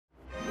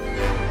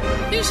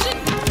Houston,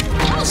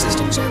 all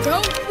systems are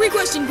go.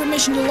 Requesting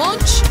permission to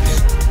launch.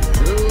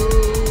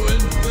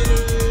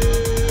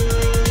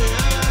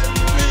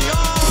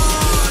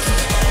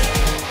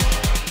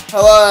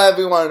 Hello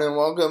everyone and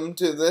welcome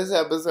to this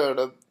episode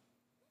of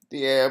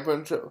the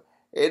Arprince Show.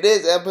 It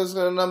is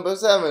episode number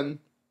 7.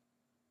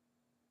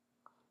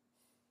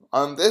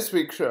 On this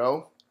week's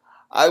show,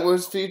 I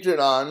was featured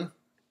on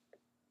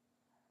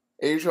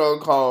a show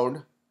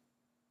called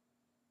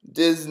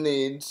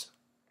DizNeeds,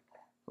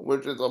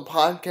 which is a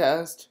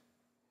podcast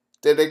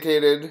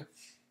dedicated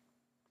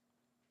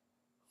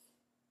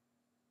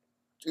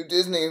to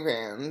Disney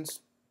fans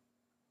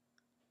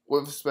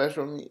with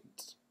special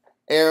needs.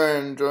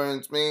 Aaron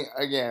joins me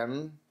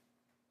again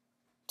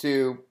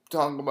to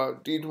talk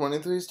about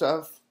D23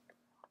 stuff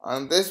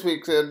on this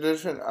week's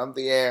edition of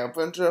the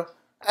Arprince Show,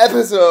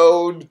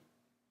 episode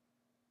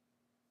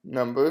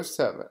number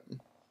 7.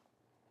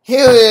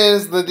 Here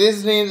is the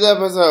DizNeeds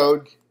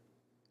episode.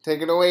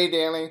 Take it away,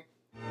 Danny.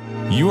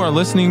 You are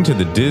listening to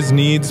the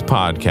DizNeeds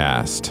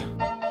podcast.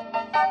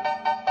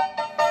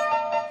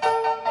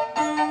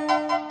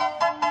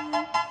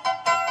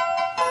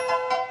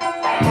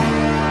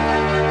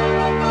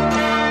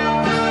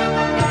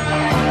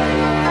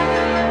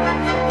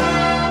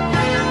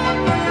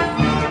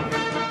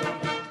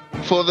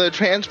 For the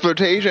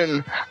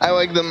transportation, I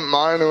like the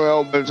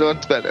monorail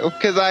resorts better,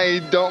 because I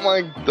don't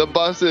like the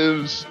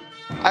buses.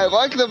 I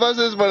like the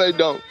buses, but I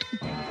don't.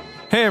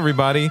 Hey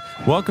everybody,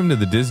 welcome to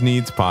the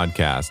DizNeeds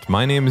podcast.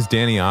 My name is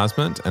Danny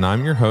Osment, and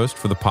I'm your host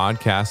for the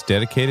podcast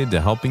dedicated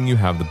to helping you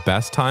have the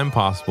best time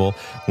possible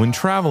when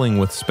traveling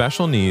with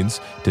special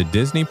needs to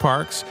Disney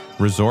parks,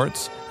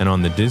 resorts, and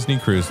on the Disney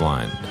Cruise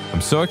Line.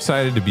 I'm so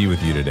excited to be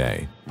with you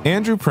today.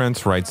 Andrew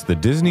Prince writes the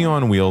Disney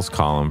on Wheels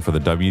column for the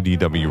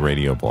WDW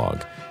radio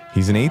blog.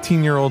 He's an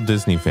 18-year-old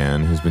Disney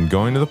fan who's been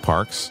going to the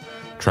parks,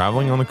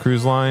 traveling on the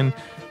cruise line,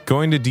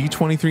 going to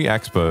D23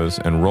 expos,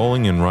 and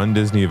rolling in Run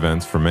Disney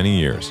events for many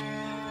years.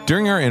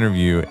 During our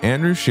interview,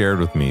 Andrew shared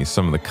with me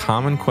some of the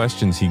common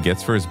questions he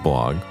gets for his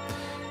blog,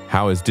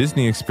 how his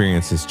Disney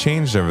experience has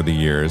changed over the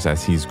years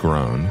as he's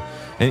grown,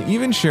 and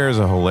even shares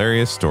a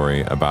hilarious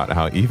story about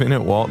how even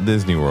at Walt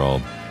Disney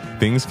World,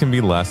 things can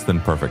be less than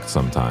perfect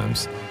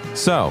sometimes.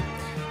 So,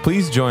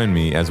 please join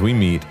me as we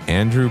meet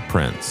Andrew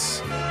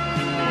Prince.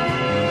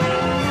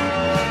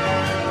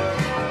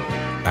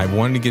 I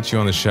wanted to get you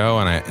on the show,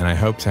 and I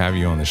hope to have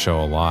you on the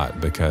show a lot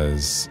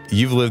because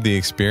you've lived the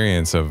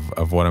experience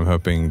of what I'm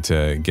hoping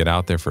to get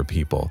out there for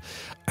people.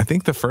 I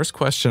think the first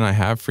question I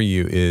have for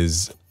you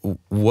is,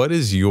 what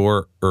is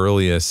your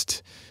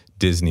earliest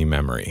Disney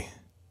memory?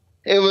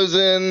 It was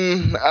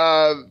in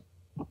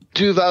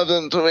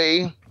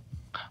 2003,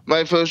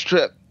 my first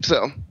trip,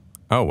 so.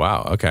 Oh,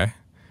 wow. Okay.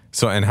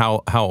 So, and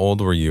how old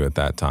were you at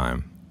that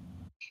time?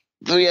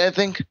 3, I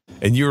think.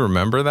 And you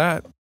remember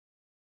that?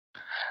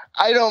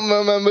 I don't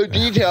remember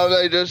details.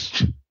 I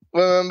just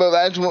remember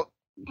that's when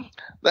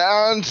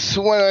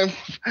I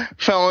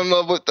fell in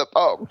love with the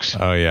parks.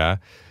 Oh yeah.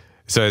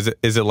 So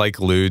is it like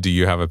Lou? Do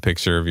you have a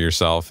picture of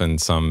yourself in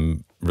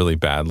some really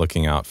bad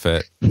looking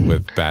outfit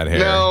with bad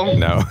hair?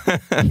 No.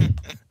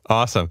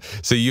 Awesome.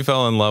 So you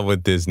fell in love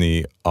with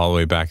Disney all the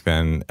way back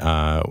then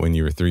when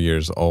you were 3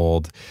 years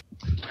old.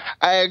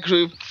 I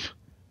actually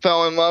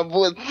fell in love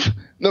with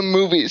the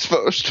movies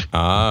first.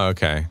 Ah,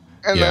 okay.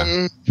 And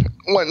then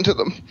went to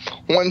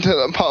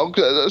the park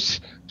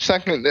as a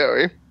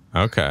secondary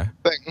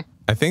thing.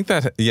 I think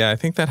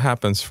that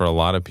happens for a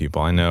lot of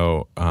people. I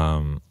know,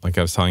 like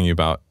I was telling you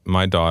about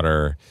my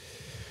daughter,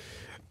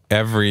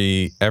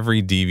 every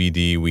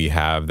DVD we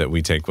have that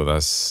we take with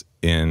us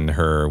in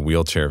her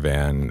wheelchair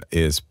van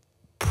is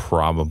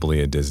probably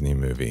a Disney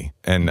movie.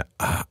 And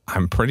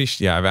I'm pretty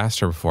sure, I've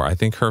asked her before, I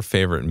think her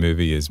favorite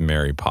movie is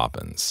Mary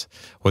Poppins.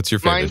 What's your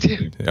favorite?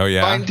 Mine too. Oh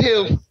yeah? Mine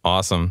too.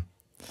 Awesome.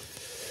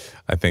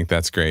 I think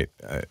that's great.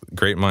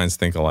 Great minds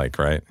think alike,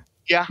 right?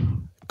 Yeah.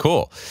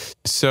 Cool.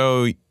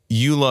 So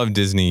you love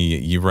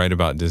Disney. You write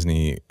about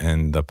Disney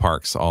and the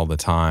parks all the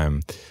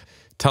time.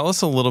 Tell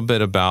us a little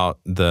bit about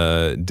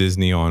the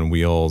Disney on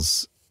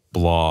Wheels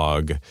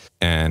blog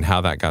and how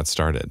that got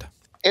started.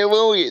 It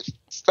really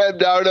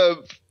stemmed out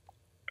of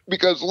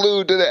because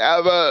Lou didn't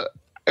have a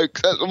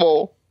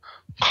accessible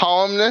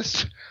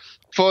columnist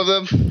for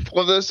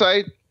the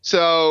site.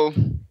 So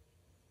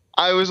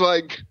I was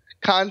like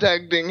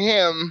contacting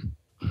him.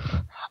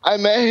 I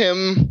met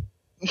him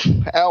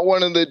at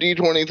one of the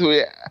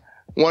D23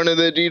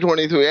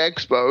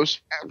 expos.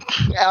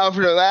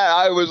 After that,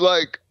 I was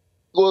like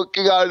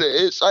looking on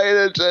his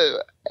site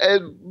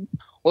and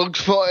looked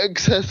for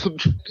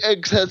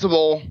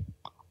accessible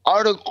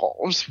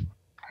articles,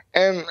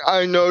 and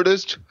I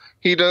noticed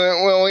he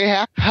doesn't really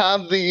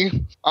have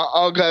the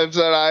archives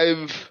that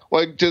I've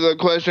like to the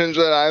questions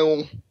that I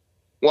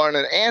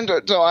wanted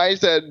answered. So I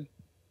said,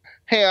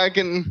 "Hey, I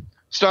can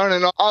start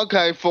an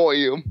archive for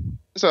you."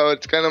 So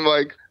it's kind of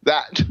like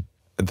that.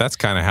 That's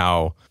kind of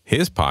how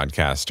his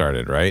podcast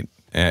started, right?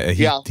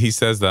 He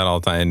says that all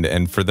the time.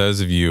 And for those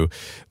of you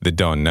that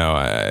don't know,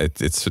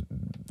 it's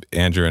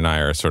Andrew and I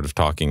are sort of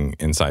talking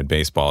inside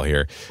baseball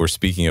here. We're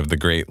speaking of the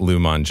great Lou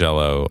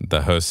Mongello,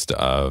 the host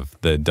of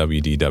the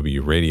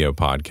WDW radio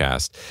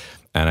podcast.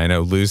 And I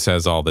know Lou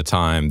says all the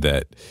time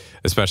that,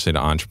 especially to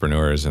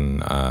entrepreneurs, and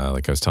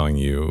like I was telling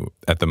you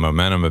at the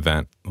Momentum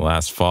event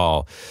last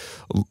fall,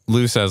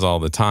 Lou says all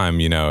the time,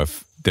 you know,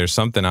 if there's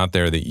something out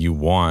there that you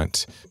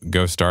want,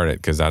 go start it,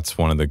 because that's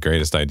one of the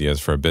greatest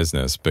ideas for a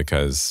business,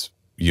 because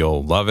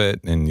you'll love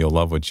it and you'll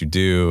love what you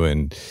do.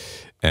 And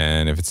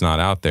if it's not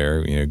out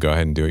there, you know, go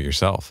ahead and do it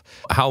yourself.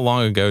 How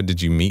long ago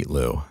did you meet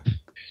Lou?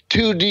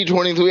 2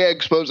 D23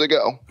 expos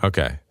ago.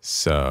 Okay.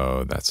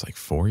 So that's like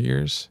 4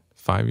 years,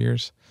 5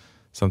 years,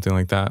 something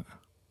like that.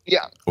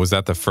 Yeah. Was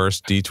that the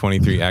first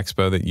D23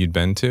 expo that you'd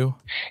been to?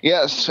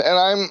 Yes.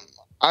 And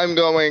I'm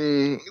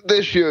going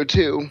this year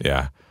too.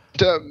 Yeah.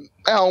 To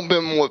help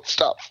him with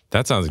stuff.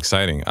 That sounds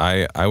exciting.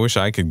 I wish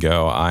I could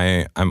go.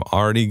 I'm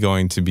already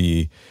going to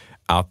be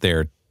out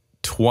there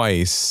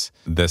twice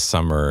this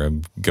summer.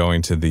 I'm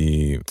going to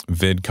the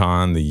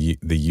VidCon, the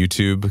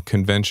YouTube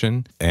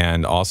convention,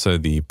 and also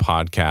the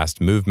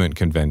Podcast Movement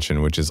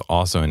convention, which is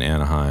also in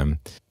Anaheim.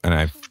 And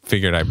I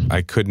figured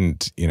I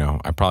couldn't, you know,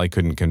 I probably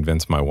couldn't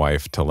convince my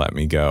wife to let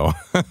me go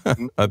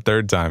a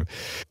third time.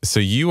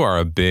 So you are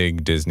a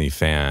big Disney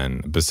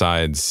fan,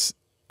 besides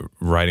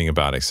writing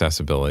about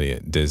accessibility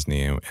at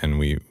Disney, and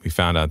we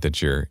found out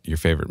that your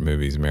favorite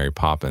movie is Mary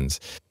Poppins.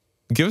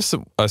 Give us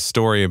a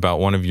story about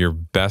one of your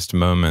best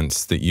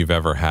moments that you've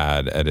ever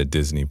had at a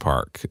Disney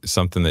park,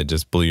 something that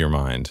just blew your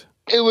mind.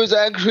 It was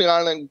actually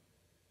on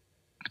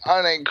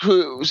a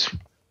cruise,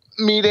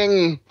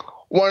 meeting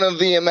one of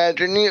the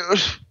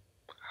Imagineers,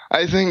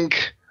 I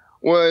think,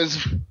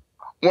 was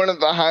one of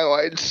the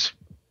highlights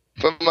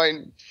of my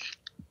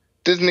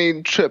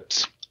Disney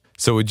trips.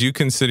 So would you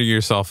consider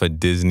yourself a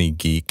Disney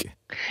geek?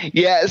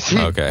 Yes.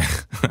 Okay.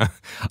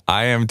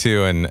 I am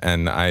too,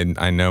 and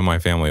I know my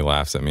family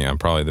laughs at me. I'm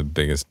probably the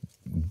biggest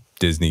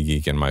Disney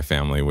geek in my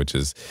family, which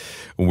is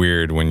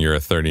weird when you're a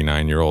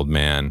 39-year-old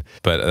man.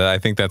 But I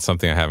think that's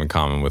something I have in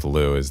common with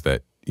Lou, is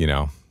that, you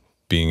know,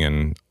 being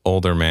an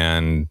older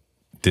man,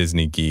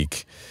 Disney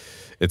geek,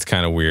 it's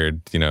kind of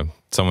weird, you know,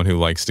 someone who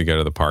likes to go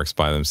to the parks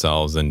by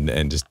themselves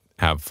and just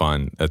have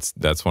fun.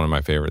 That's one of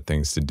my favorite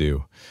things to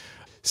do.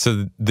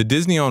 So the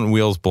Disney on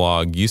Wheels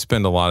blog, you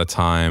spend a lot of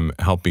time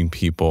helping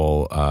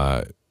people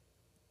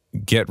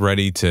get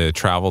ready to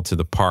travel to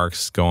the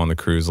parks, go on the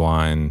cruise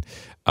line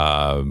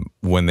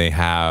when they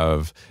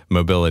have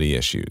mobility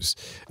issues.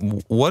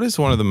 What is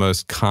one of the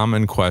most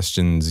common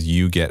questions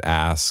you get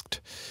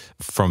asked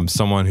from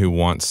someone who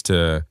wants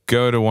to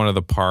go to one of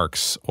the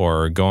parks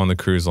or go on the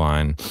cruise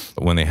line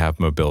when they have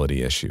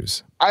mobility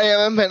issues? I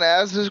haven't been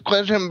asked this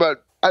question,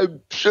 but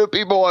I'm sure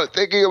people are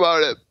thinking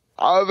about it.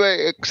 Are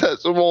they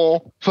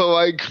accessible for,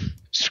 like,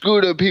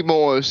 scooter people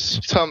or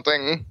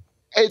something?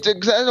 It's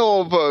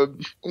accessible for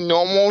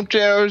normal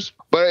chairs,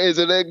 but is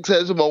it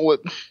accessible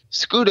with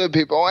scooter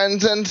people? And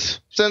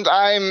since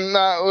I'm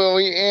not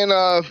really in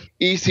a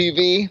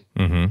ECV,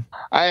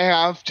 I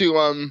have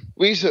to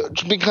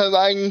research, because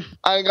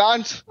I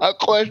got a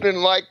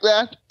question like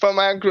that from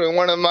actually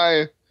one of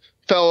my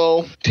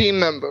fellow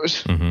team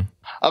members.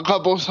 A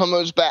couple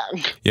summers back.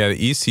 Yeah,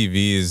 the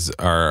ECVs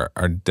are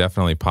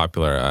definitely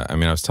popular. I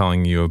mean, I was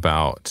telling you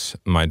about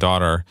my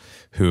daughter,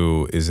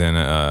 who is in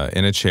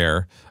a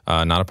chair,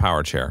 not a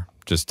power chair,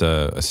 just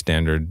a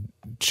standard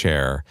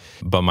chair.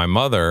 But my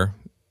mother,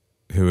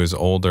 who is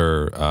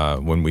older,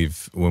 when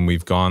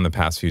we've gone the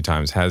past few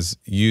times, has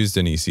used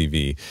an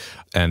ECV,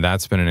 and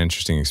that's been an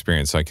interesting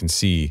experience. So I can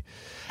see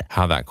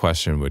how that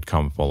question would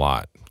come up a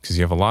lot, because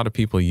you have a lot of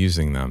people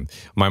using them.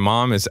 My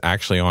mom is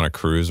actually on a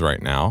cruise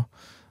right now.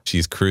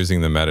 She's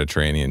cruising the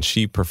Mediterranean.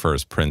 She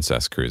prefers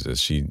princess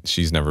cruises.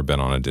 She's never been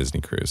on a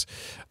Disney cruise.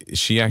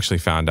 She actually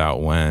found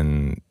out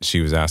when she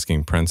was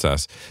asking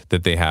Princess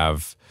that they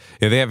have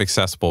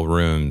accessible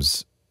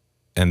rooms,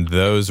 and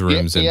those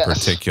rooms in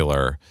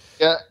particular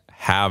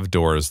have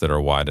doors that are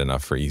wide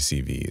enough for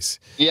ECVs.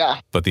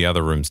 Yeah. But the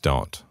other rooms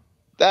don't.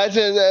 That's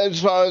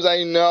as far as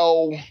I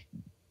know,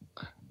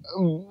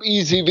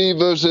 ECV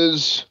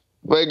versus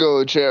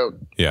regular chair.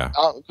 Yeah.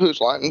 On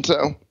cruise line,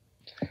 so.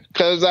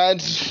 Because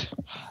that's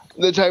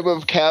the type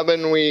of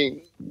cabin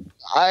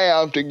I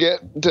have to get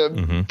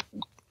to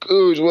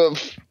cruise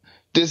with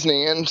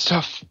Disney and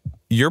stuff.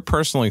 Your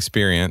personal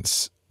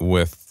experience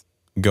with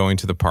going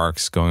to the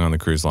parks, going on the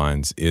cruise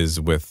lines, is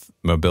with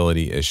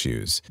mobility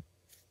issues.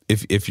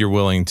 If you're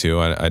willing to,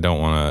 I don't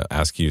want to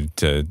ask you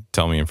to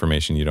tell me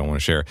information you don't want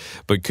to share,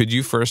 but could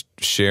you first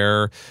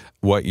share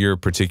what your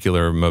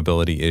particular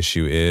mobility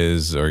issue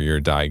is, or your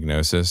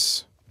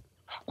diagnosis?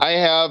 I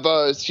have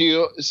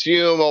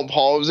cerebral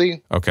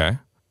palsy. Okay.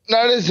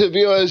 Not as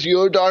severe as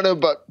your daughter,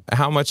 but...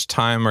 How much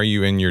time are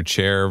you in your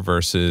chair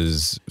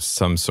versus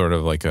some sort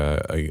of like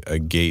a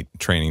gait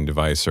training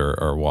device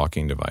or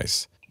walking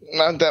device?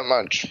 Not that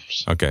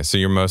much. Okay, so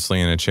you're mostly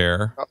in a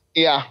chair?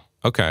 Yeah.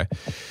 Okay.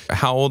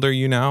 How old are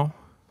you now?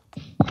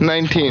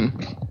 19.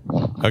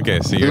 Okay,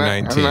 so you're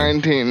 19.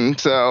 I'm 19,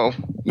 so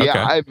yeah,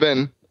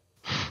 okay.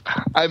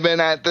 I've been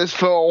at this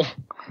for a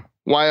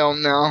while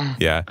now.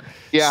 Yeah.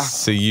 Yeah.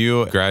 So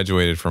you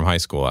graduated from high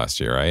school last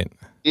year, right?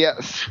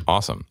 Yes.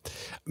 Awesome.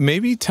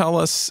 Maybe tell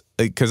us,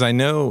 because I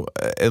know,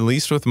 at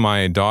least with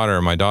my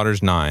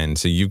daughter's 9,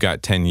 so you've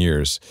got 10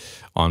 years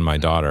on my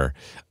daughter.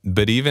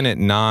 But even at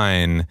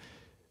 9,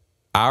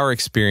 our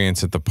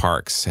experience at the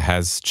parks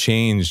has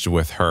changed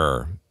with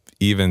her.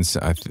 Even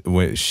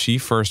when she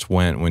first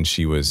went when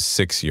she was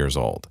 6 years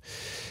old.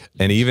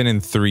 And even in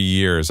 3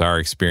 years, our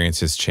experience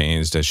has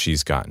changed as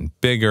she's gotten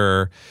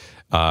bigger,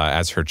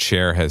 as her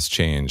chair has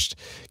changed.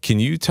 Can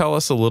you tell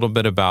us a little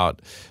bit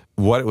about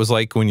what it was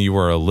like when you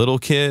were a little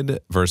kid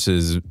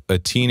versus a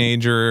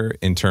teenager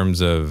in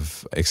terms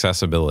of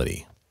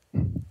accessibility?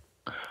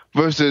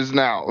 Versus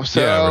now.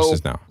 So yeah,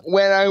 versus now.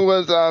 When I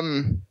was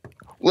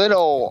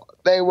little,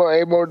 they were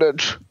able to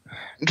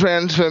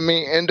transfer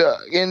me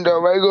into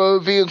regular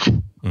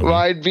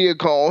ride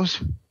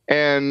vehicles,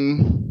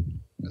 and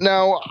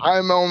now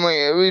I'm only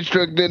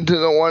restricted to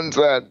the ones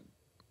that,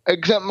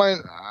 except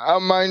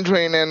mine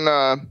train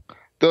and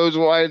those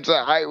rides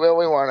that I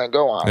really want to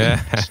go on.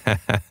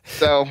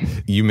 So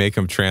you make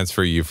them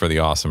transfer you for the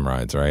awesome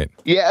rides, right?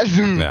 Yes.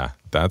 Yeah,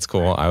 that's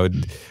cool.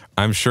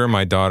 I'm sure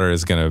my daughter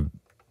is going to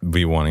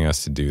be wanting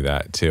us to do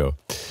that too.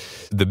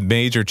 The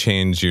major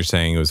change you're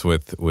saying was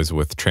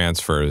with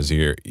transfers.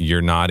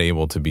 You're not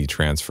able to be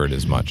transferred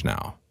as much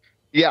now.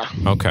 Yeah.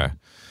 Okay.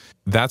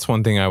 That's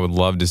one thing I would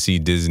love to see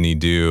Disney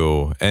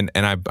do, and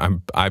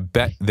I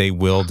bet they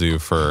will do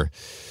for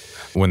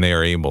when they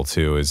are able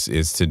to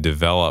is to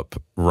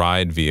develop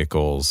ride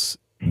vehicles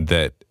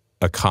that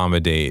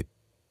accommodate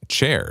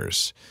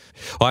chairs.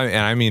 Well,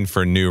 I mean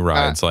for new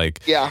rides,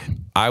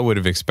 I would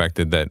have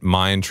expected that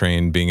Mine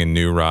Train being a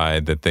new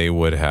ride, that they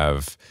would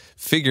have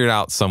figured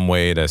out some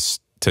way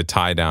to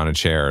tie down a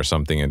chair or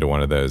something into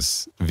one of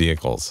those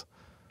vehicles.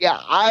 Yeah,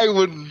 I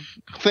would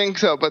think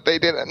so, but they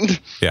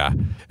didn't. Yeah.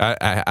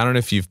 I don't know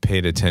if you've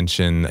paid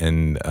attention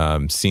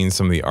and seen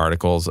some of the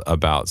articles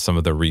about some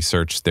of the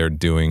research they're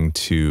doing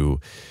to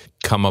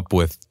come up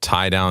with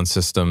tie-down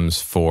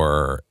systems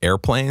for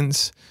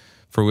airplanes,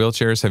 for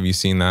wheelchairs. Have you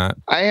seen that?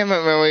 I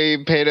haven't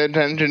really paid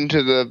attention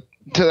to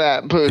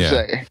that per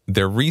se.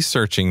 They're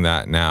researching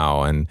that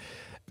now, and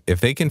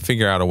if they can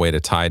figure out a way to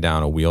tie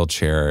down a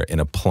wheelchair in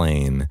a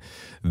plane,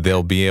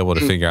 they'll be able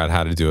to figure out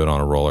how to do it on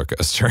a roller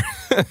coaster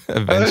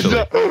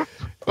eventually.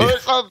 Or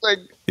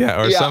something.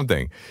 Yeah, or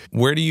something.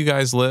 Where do you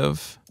guys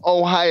live?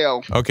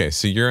 Ohio. Okay,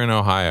 so you're in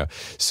Ohio.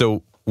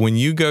 So when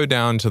you go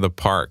down to the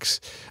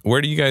parks,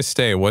 where do you guys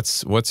stay?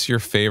 What's your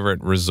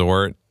favorite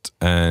resort,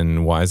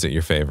 and why is it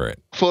your favorite?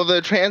 For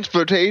the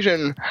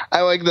transportation,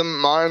 I like the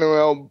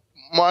monorail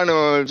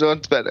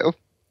resorts better.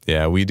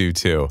 Yeah, we do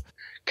too.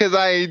 Because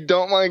I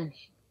don't like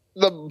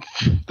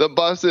the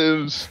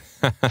buses.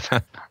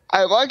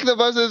 I like the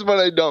buses, but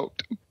I don't.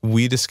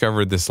 We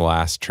discovered this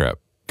last trip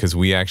because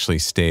we actually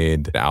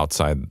stayed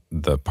outside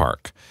the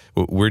park.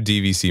 We're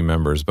DVC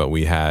members, but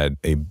we had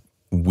a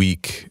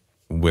week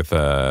with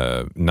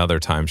another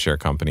timeshare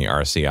company,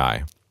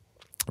 RCI.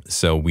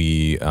 So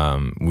we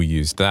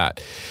used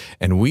that.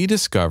 And we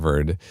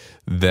discovered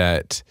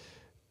that,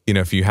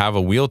 if you have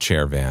a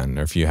wheelchair van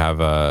or if you have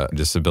a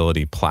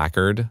disability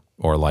placard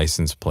or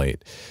license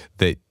plate,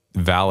 that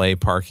valet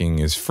parking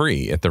is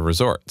free at the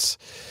resorts.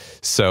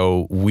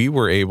 So we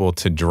were able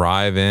to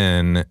drive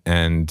in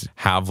and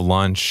have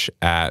lunch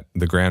at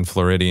the Grand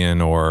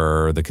Floridian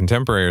or the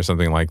Contemporary or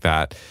something like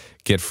that,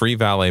 get free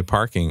valet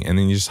parking, and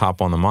then you just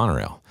hop on the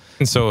monorail.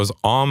 And so it was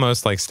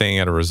almost like staying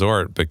at a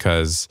resort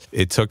because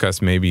it took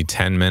us maybe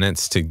 10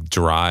 minutes to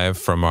drive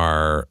from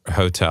our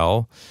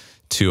hotel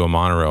to a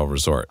monorail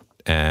resort.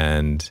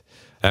 And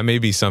that may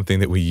be something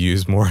that we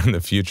use more in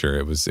the future.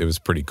 It was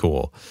pretty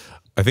cool.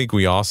 I think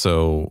we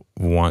also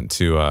want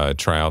to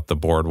try out the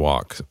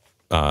boardwalk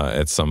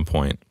at some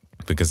point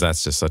because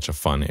that's just such a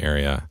fun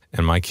area.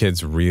 And my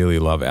kids really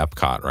love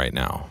Epcot right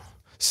now.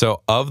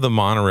 So of the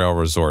monorail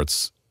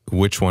resorts,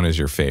 which one is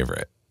your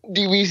favorite?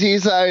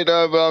 DVC side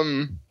of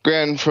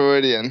Grand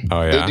Floridian.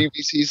 Oh, yeah? The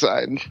DVC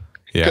side.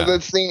 Yeah.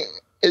 Because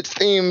it's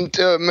themed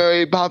to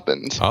Mary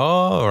Poppins.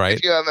 Oh, right.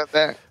 If you haven't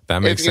been, that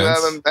makes sense.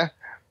 If you haven't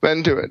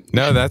been to it.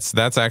 No,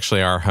 that's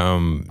actually our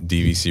home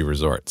DVC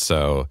resort.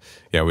 So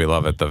yeah, we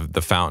love it.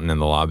 The fountain in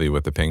the lobby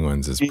with the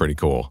penguins is pretty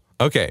cool.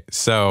 Okay,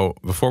 so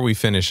before we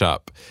finish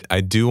up, I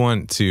do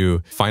want to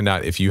find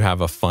out if you have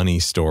a funny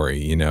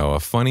story, a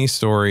funny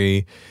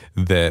story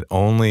that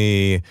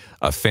only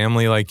a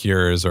family like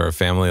yours or a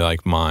family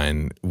like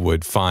mine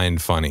would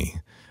find funny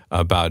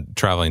about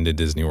traveling to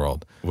Disney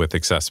World with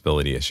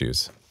accessibility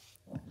issues.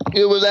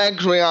 It was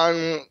actually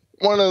on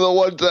one of the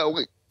ones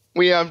that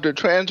we have to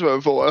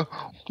transfer for,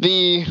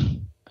 the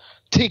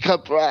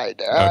teacup ride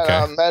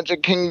at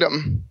Magic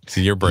Kingdom.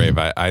 See, you're brave.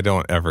 I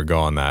don't ever go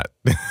on that.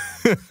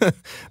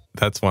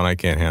 That's one I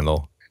can't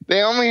handle.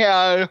 They only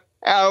have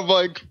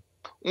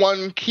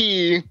one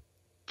key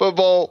for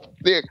both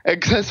the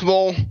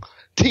accessible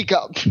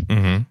teacup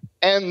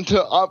and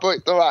to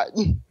operate the ride.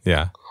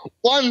 Yeah.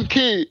 One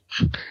key.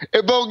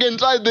 It broke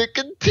inside the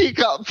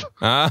teacup.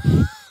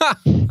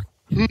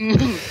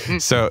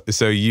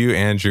 So you,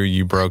 Andrew,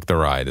 you broke the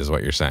ride, is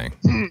what you're saying.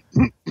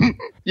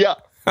 Yeah.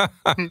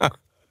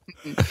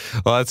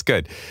 Well, that's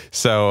good.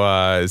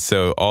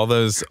 So all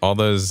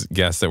those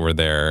guests that were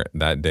there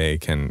that day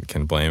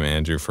can blame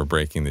Andrew for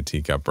breaking the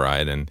teacup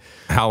ride. And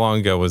how long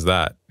ago was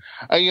that?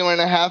 A year and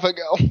a half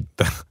ago.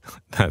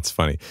 That's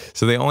funny.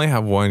 So they only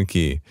have one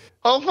key.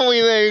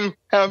 Hopefully they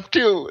have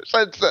two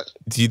since then.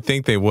 Do you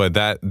think they would?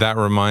 That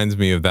reminds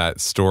me of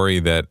that story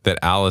that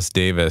Alice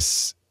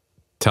Davis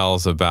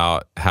tells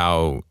about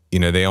how,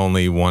 they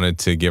only wanted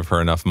to give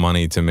her enough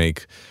money to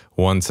make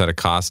one set of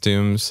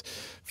costumes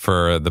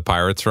for the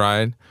Pirates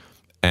ride.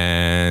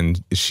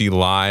 And she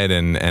lied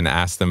and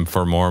asked them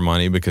for more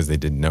money because they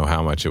didn't know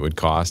how much it would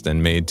cost,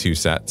 and made two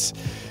sets.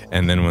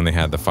 And then when they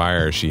had the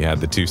fire, she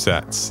had the two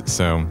sets.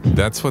 So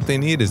that's what they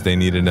need, is they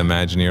need an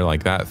Imagineer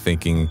like that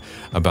thinking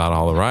about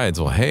all the rides.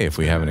 Well, hey, if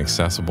we have an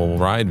accessible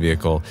ride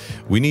vehicle,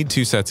 we need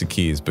two sets of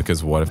keys,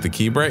 because what if the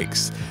key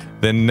breaks?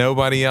 Then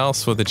nobody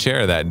else with a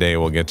chair that day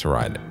will get to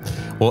ride it.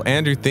 Well,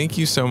 Andrew, thank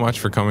you so much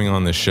for coming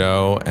on the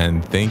show,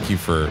 and thank you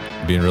for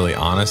being really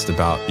honest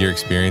about your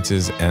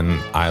experiences. And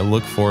I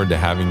look forward to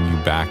having you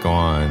back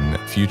on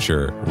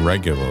future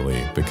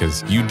regularly,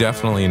 because you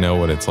definitely know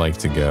what it's like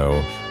to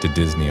go to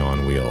Disney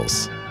on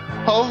Wheels.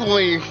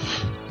 Hopefully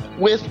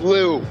with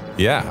Lou.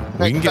 Yeah,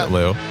 we can get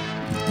Lou.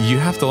 You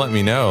have to let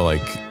me know,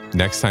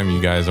 next time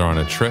you guys are on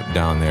a trip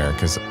down there,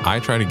 because I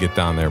try to get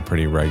down there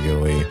pretty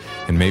regularly,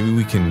 and maybe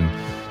we can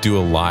do a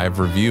live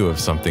review of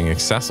something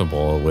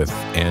accessible with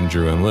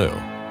Andrew and Lou.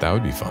 That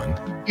would be fun.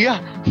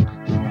 Yeah.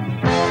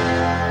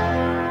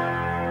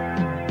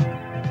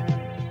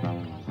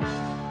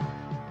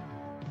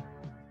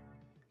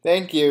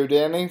 Thank you,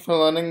 Danny, for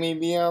letting me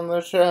be on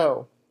the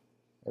show.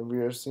 If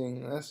you're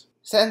seeing this.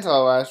 Since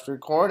our last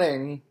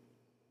recording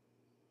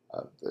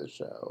of the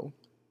show,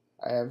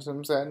 I have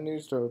some sad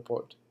news to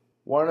report.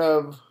 One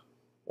of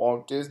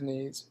Walt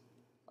Disney's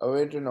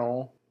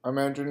original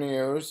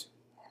Imagineers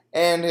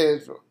and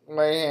his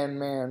right-hand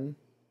man,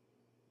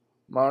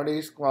 Marty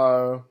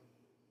Sklar,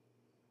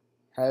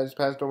 has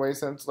passed away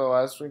since the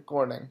last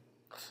recording.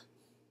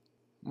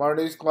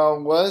 Marty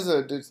Sklar was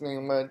a Disney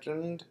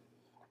legend,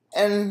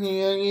 and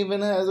he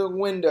even has a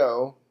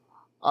window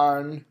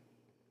on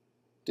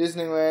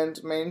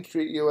Disneyland's Main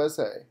Street,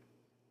 USA.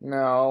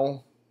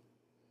 Now,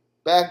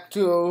 back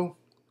to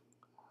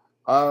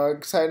our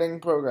exciting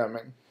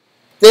programming.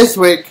 This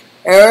week,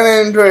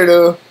 Aaron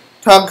Andrew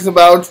talks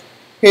about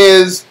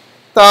his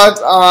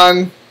thoughts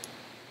on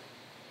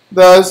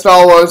the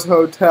Star Wars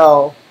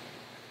Hotel.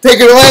 Take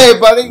it away,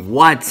 buddy.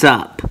 What's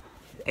up,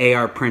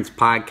 Arprince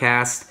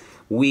podcast?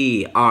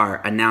 We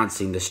are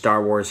announcing the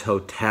Star Wars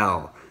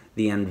Hotel,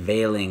 the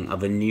unveiling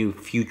of a new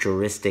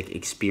futuristic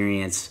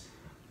experience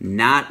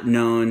not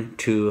known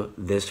to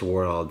this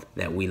world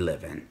that we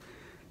live in.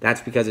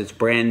 That's because it's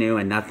brand new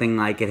and nothing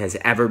like it has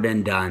ever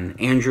been done.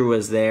 Andrew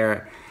was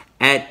there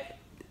at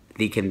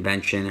the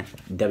convention,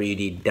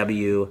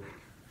 WDW,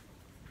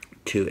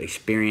 to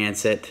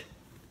experience it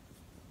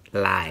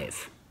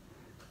live.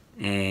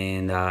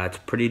 And it's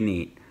pretty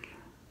neat.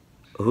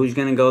 Who's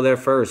going to go there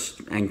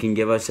first and can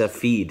give us a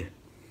feed?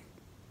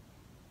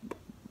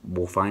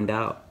 We'll find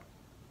out.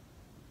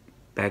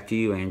 Back to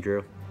you,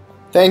 Andrew.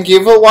 Thank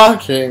you for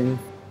watching.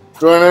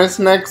 Join us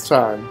next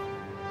time.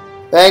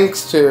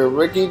 Thanks to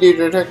Ricky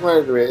Dieter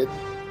Technology,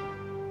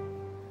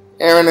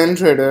 Aaron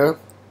Intruder,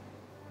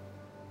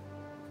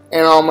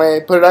 and all my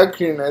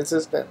production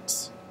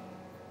assistants.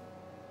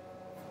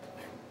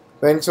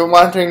 Thanks for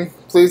watching.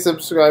 Please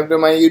subscribe to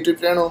my YouTube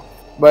channel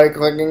by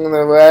clicking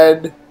the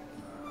red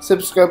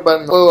subscribe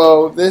button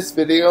below this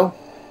video,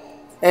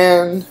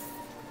 and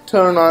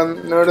turn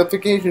on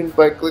notifications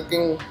by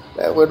clicking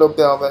that little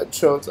bell that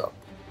shows up.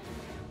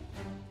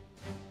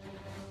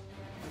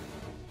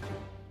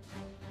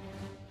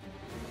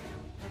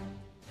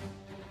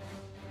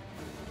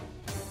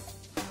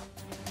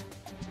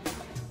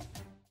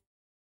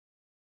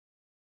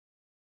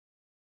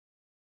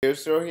 You're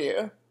still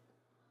here?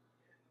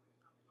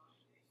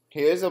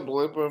 Here's a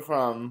blooper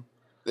from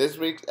this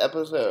week's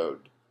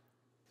episode,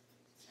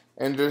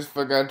 and just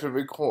forgot to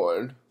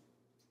record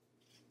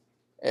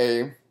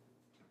a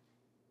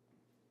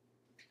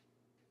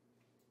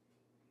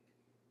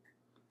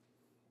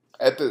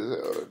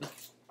episode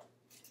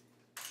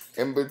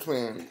in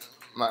between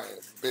my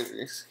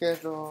busy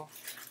schedule.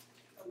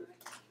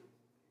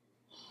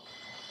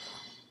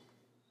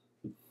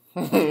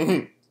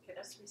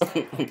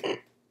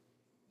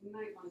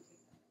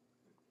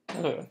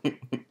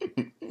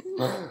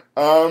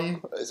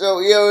 So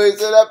here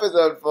is an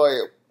episode for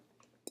you.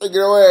 Take it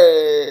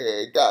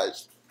away,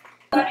 guys.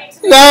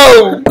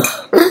 No!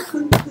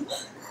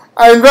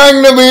 I'm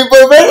trying to be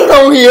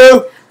professional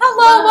here.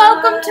 Hello,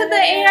 welcome to the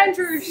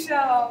Andrew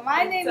Show.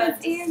 My name is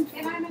Andrew,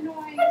 and I'm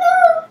annoying.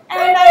 Hello,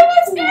 my name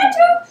is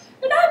Andrew,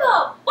 and I'm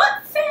a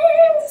what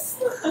face?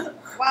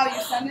 Wow,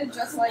 you sounded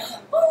just like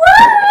him.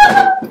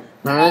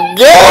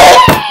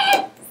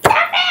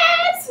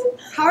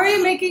 How are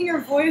you making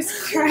your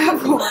voice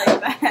travel like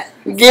that?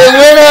 Get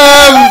rid of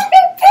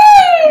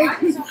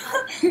him!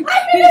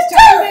 He's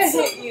trying to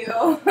hit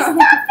you.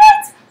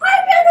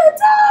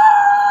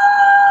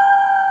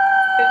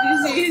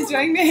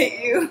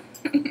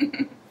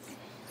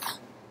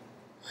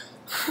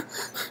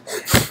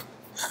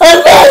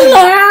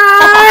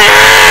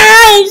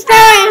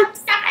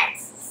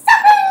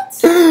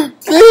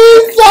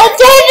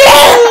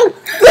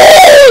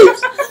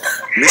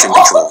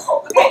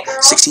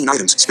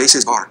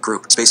 Spacebar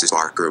group.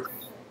 Spacebar group.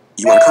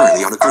 You are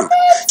currently on a group.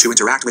 To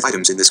interact with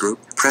items in this group,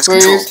 press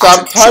Please Control.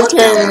 stop Option, Shift,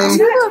 down arrow.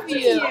 Two of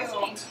you.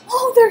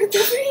 Oh, there are 3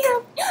 of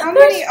you. How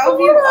many of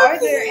you are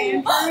there,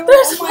 Andrew?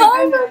 There's Oh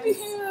 5 my of goodness.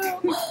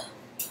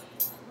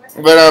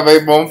 you. But are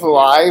they both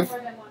alive?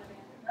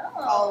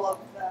 All of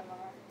them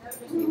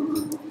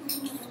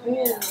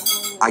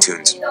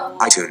iTunes.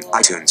 iTunes.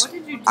 iTunes.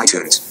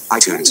 iTunes.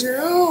 iTunes.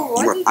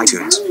 Andrew, You are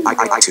iTunes.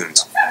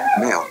 iTunes.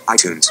 Mail.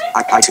 iTunes.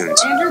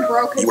 iTunes. Andrew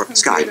broke his You are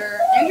computer.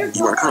 Skype. Andrew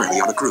You are broke currently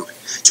on a group.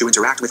 To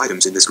interact with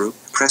items in this group,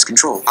 press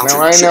Control. Option,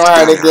 Now I Shift, know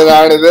how down to get arrow.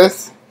 out of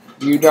this.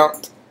 You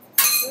don't.